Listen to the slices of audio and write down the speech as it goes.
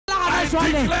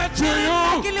declare to you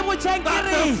that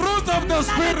the fruit of the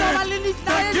Spirit,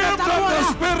 the gift of the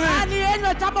Spirit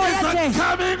is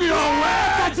coming your way.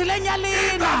 In the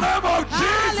name of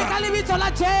Jesus.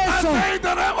 I say in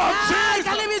the name of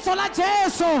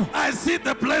Jesus. I see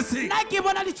the blessing.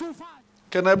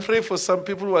 Can I pray for some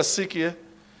people who are sick here?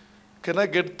 Can I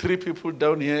get 3 people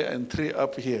down here and 3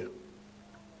 up here?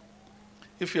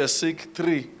 If you are sick,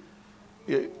 3.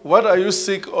 Yeah. What are you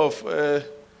sick of?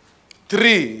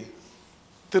 3.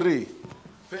 3.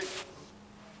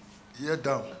 Here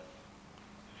down.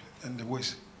 And the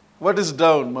waist. What is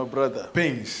down, my brother?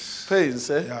 Pains. Pains,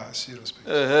 eh? Yeah, serious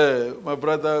pains. My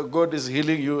brother, God is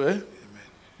healing you, eh? Amen.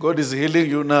 God is healing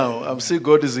you now. Amen. I'm seeing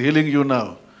God is healing you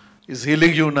now. He's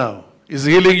healing you now. He's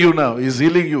healing you now. He's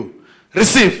healing you.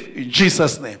 Receive in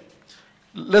Jesus' name.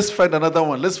 Let's find another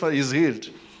one. Let's find he's healed.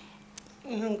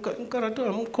 Mama,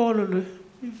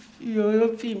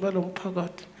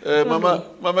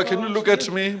 can you look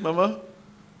at me, Mama?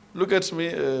 Look at me.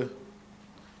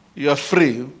 You are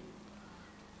free. You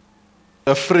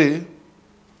are free.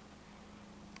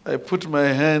 I put my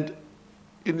hand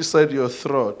inside your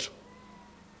throat.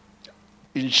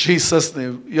 In Jesus'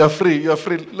 name. You are free. You are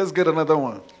free. Let's get another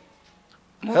one.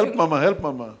 Help Mama. Help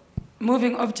Mama.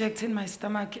 Moving objects in my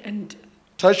stomach and...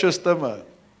 Touch your stomach.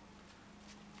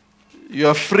 You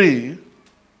are free.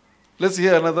 Let's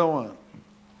hear another one.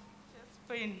 Chest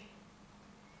pain.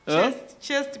 Huh?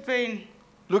 Chest pain.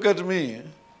 Look at me.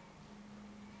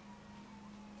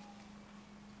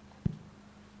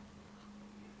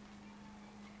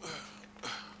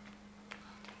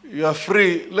 You are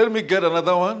free. Let me get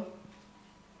another one.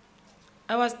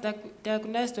 I was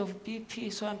diagnosed with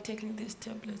BP, so I'm taking these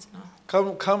tablets now.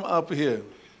 Come up here.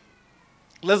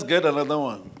 Let's get another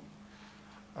one.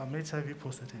 I'm HIV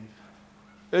positive.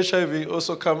 HIV,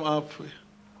 also come up.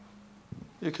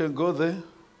 You can go there.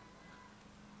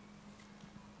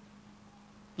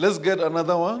 Let's get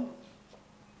another one.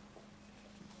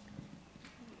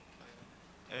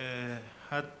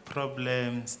 Heart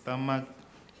problem, stomach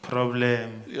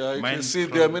problem. Yeah, you can see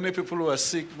there are many people who are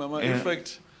sick, Mama. Yeah. In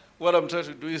fact, what I'm trying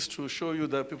to do is to show you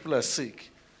that people are sick.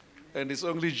 And it's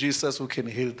only Jesus who can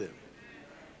heal them.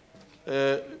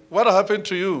 What happened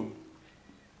to you?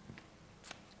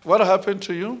 What happened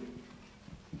to you?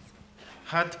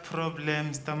 Heart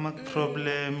problem, stomach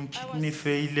problem, kidney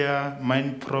failure,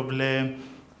 mind problem,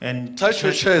 and touch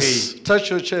your chest. Pain. Touch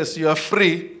your chest. You are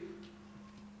free.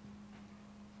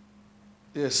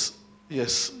 Yes,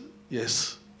 yes,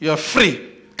 yes. You are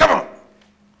free. Come on.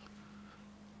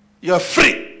 You are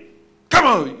free. Come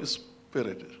on, you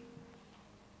spirit.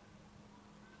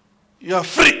 You are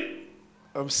free.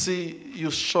 I'm seeing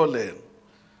you swollen.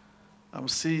 I'm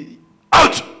seeing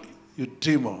out, you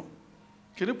demon.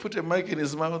 Can you put a mic in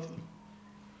his mouth?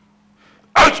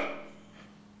 Out!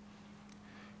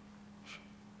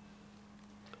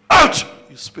 Out,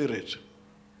 you spirit.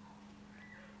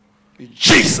 In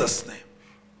Jesus' name.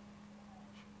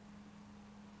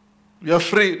 You are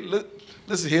free.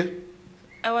 Let's hear.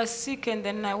 I was sick and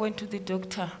then I went to the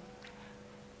doctor.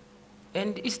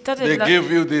 And it started... They gave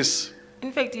you this.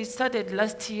 In fact, it started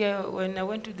last year when I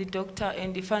went to the doctor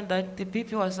and he found that the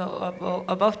BP was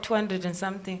above 200 and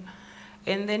something.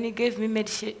 And then he gave me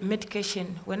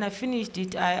medication. When I finished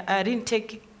it, I didn't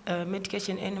take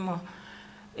medication anymore.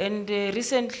 And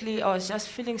recently, I was just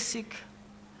feeling sick.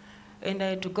 And I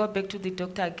had to go back to the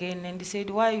doctor again. And he said,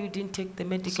 why you didn't take the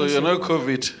medication? So you're not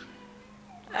COVID?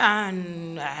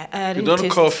 And I didn't You don't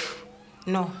cough?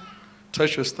 No.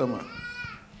 Touch your stomach.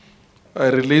 I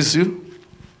release you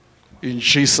in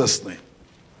Jesus' name.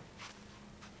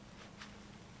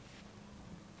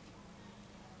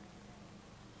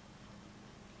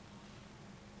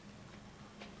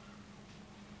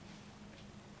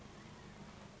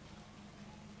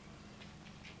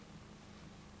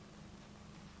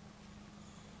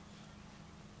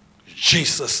 In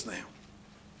Jesus' name.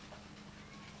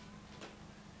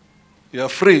 You are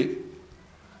free.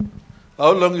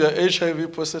 How long you are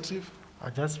HIV positive? I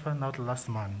just found out last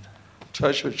month.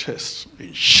 Touch your chest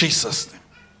in Jesus' name.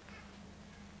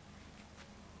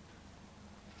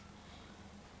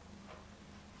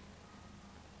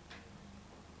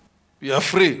 You are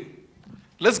free.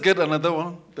 Let's get another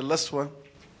one, the last one.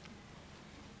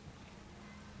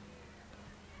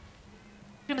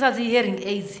 Hearing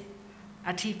AIDS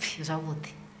at tiphi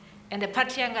zawuthi. And the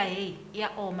party yanga hey ya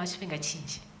oma chifhinga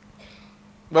chinji.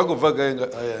 Bakubva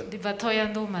gaenga ayani. Ndibva thoya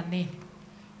ndo manene.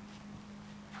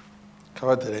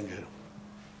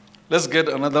 Let's get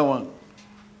another one.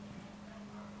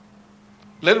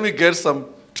 Let me get some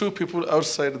 2 people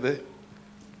outside there.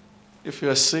 If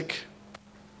you are sick.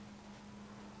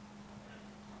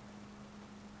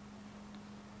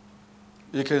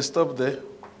 You can stop there.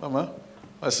 Mama,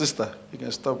 my sister, you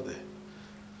can stop there.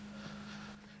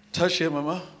 Touch here,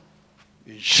 Mama.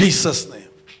 In Jesus' name.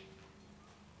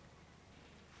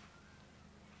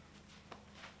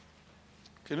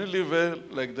 Can you leave her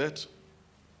like that?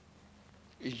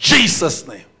 In Jesus'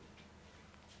 name.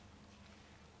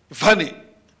 Ivani.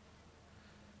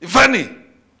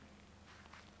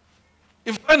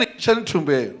 Chani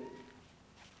tumbe.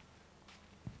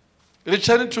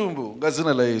 Chani tumbu.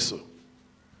 Gazina la Yesu.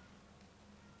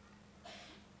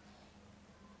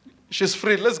 She's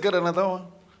free. Let's get another one.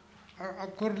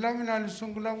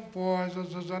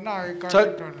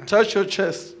 Touch your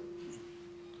chest.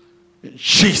 In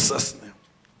Jesus' name.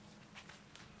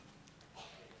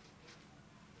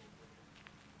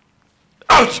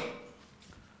 Out!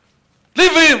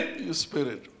 Leave him, you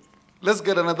spirit. Let's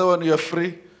get another one. You are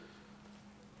free.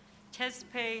 Chest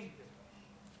pain.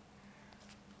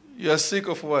 You are sick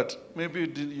of what? Maybe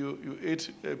you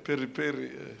ate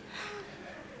peri-peri.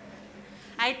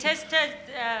 I tested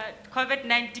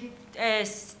COVID-19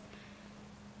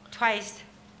 twice.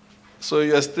 So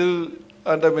you are still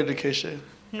under medication?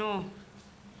 No.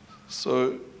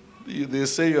 So they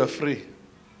say you are free?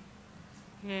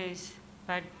 Yes,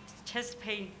 but chest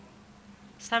pain.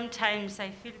 Sometimes I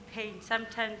feel pain.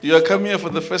 Sometimes. You are coming here for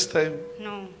the first time?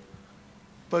 No.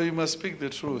 But you must speak the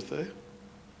truth, eh?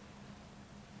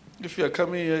 If you are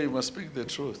coming here, you must speak the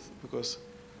truth, because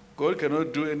God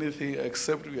cannot do anything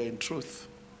except we are in truth.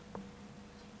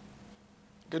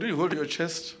 Can you hold your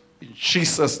chest? In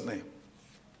Jesus' name.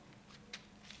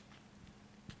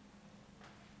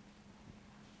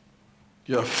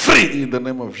 You are free in the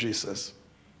name of Jesus.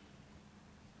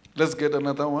 Let's get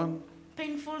another one.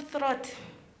 Painful throat.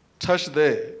 Touch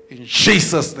there in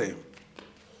Jesus' name.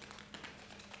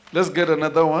 Let's get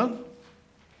another one.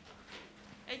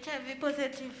 HIV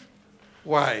positive.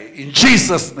 Why? In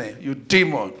Jesus' name, you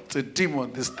demon. It's a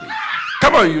demon, this thing.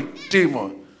 Come on, you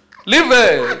demon. Leave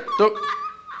her.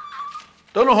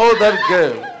 Don't hold that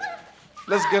girl.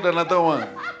 Let's get another one.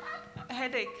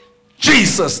 Headache.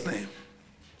 Jesus' name.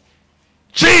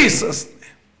 Jesus' name.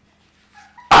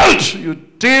 Out, you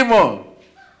demon.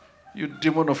 You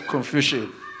demon of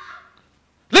confusion.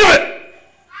 Leave it.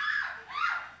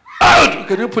 Out.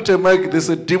 Can you put a mic? There's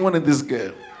a demon in this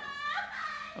girl.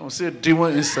 I will see a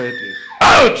demon inside you.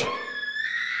 Out.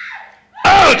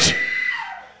 Out.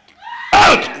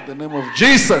 Out. In the name of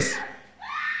Jesus.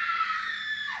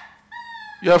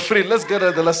 You are free. Let's get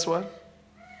at the last one.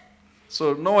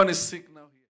 So no one is sick.